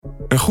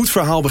Een goed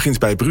verhaal begint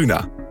bij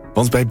Bruna.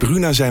 Want bij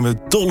Bruna zijn we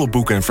dol op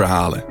boeken en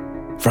verhalen.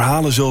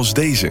 Verhalen zoals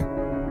deze.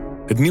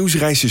 Het nieuws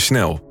reist je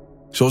snel,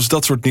 zoals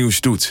dat soort nieuws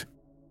doet.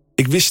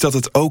 Ik wist dat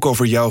het ook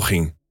over jou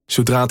ging,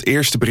 zodra het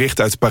eerste bericht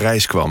uit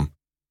Parijs kwam.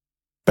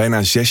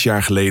 Bijna 6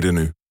 jaar geleden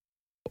nu.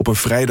 Op een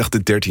vrijdag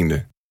de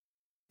 13e.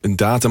 Een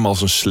datum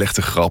als een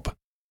slechte grap.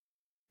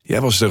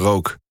 Jij was er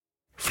ook,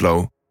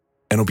 Flo.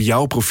 En op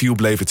jouw profiel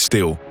bleef het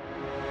stil.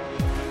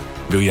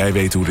 Wil jij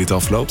weten hoe dit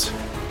afloopt?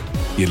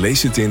 Je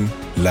leest het in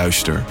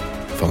Luister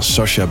van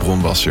Sascha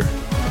Bronwasser.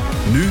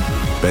 Nu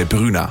bij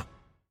Bruna.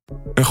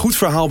 Een goed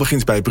verhaal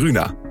begint bij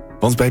Bruna.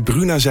 Want bij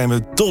Bruna zijn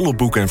we dol op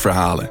boeken en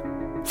verhalen.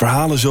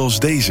 Verhalen zoals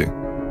deze.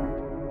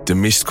 De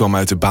mist kwam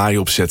uit de baai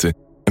opzetten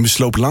en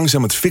besloop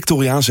langzaam het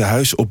Victoriaanse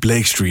huis op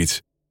Blake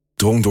Street.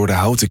 Drong door de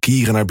houten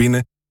kieren naar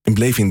binnen en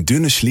bleef in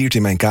dunne sliert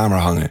in mijn kamer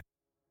hangen.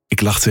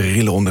 Ik lag te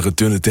rillen onder het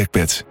dunne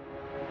dekbed.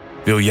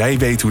 Wil jij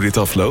weten hoe dit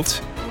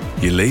afloopt?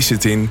 Je leest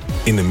het in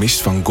de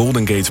mist van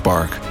Golden Gate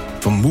Park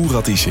van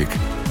Murat Isik.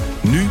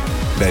 Nu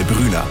bij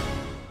Bruna.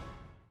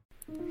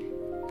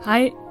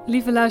 Hi,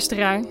 lieve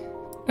luisteraar.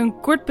 Een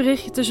kort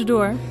berichtje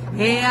tussendoor.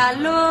 E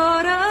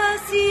allora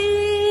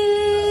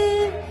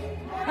sì,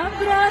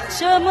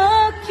 abbracciamo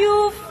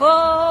più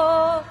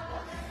forte.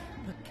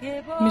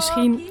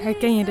 Misschien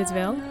herken je dit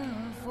wel.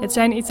 Het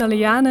zijn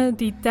Italianen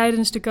die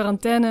tijdens de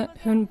quarantaine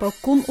hun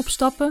balkon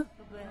opstappen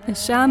en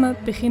samen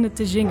beginnen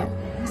te zingen.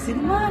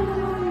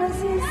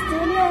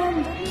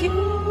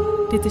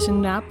 Dit is in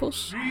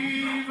Napels.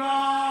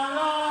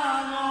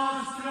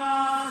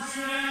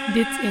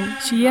 Dit in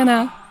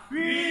Siena.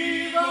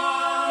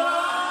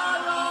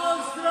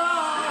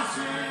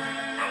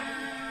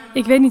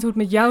 Ik weet niet hoe het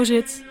met jou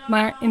zit,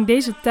 maar in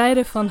deze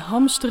tijden van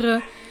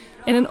hamsteren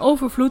en een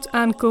overvloed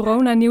aan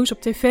coronanieuws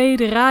op tv,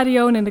 de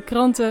radio en de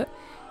kranten,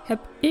 heb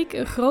ik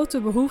een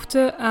grote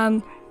behoefte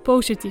aan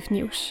positief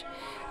nieuws.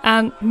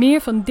 Aan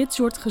meer van dit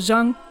soort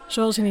gezang,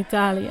 zoals in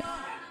Italië.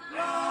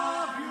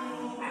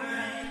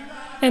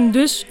 En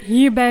dus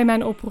hierbij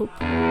mijn oproep.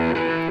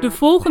 De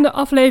volgende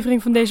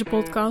aflevering van deze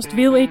podcast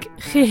wil ik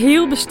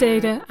geheel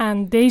besteden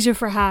aan deze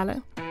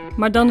verhalen.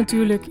 Maar dan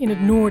natuurlijk in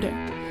het noorden.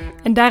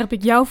 En daar heb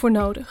ik jou voor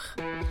nodig.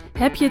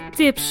 Heb je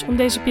tips om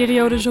deze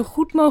periode zo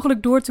goed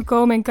mogelijk door te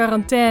komen in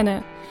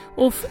quarantaine?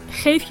 Of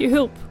geef je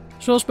hulp?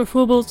 Zoals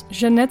bijvoorbeeld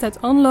Jeannette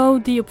uit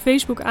Anlo die op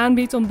Facebook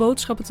aanbiedt om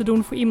boodschappen te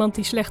doen voor iemand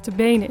die slecht te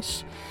been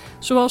is.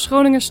 Zoals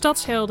Groningen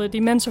Stadshelden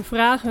die mensen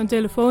vragen hun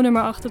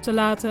telefoonnummer achter te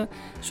laten,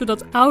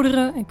 zodat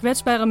oudere en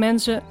kwetsbare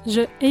mensen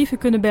ze even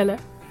kunnen bellen.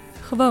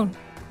 Gewoon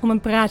om een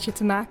praatje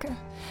te maken.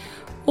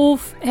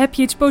 Of heb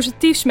je iets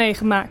positiefs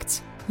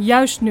meegemaakt?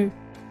 Juist nu.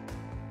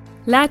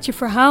 Laat je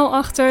verhaal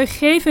achter,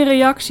 geef een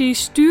reactie,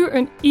 stuur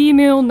een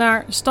e-mail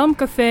naar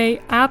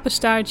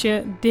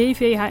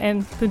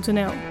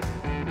stamcafé@dvhn.nl.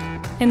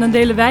 En dan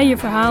delen wij je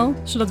verhaal,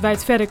 zodat wij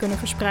het verder kunnen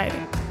verspreiden.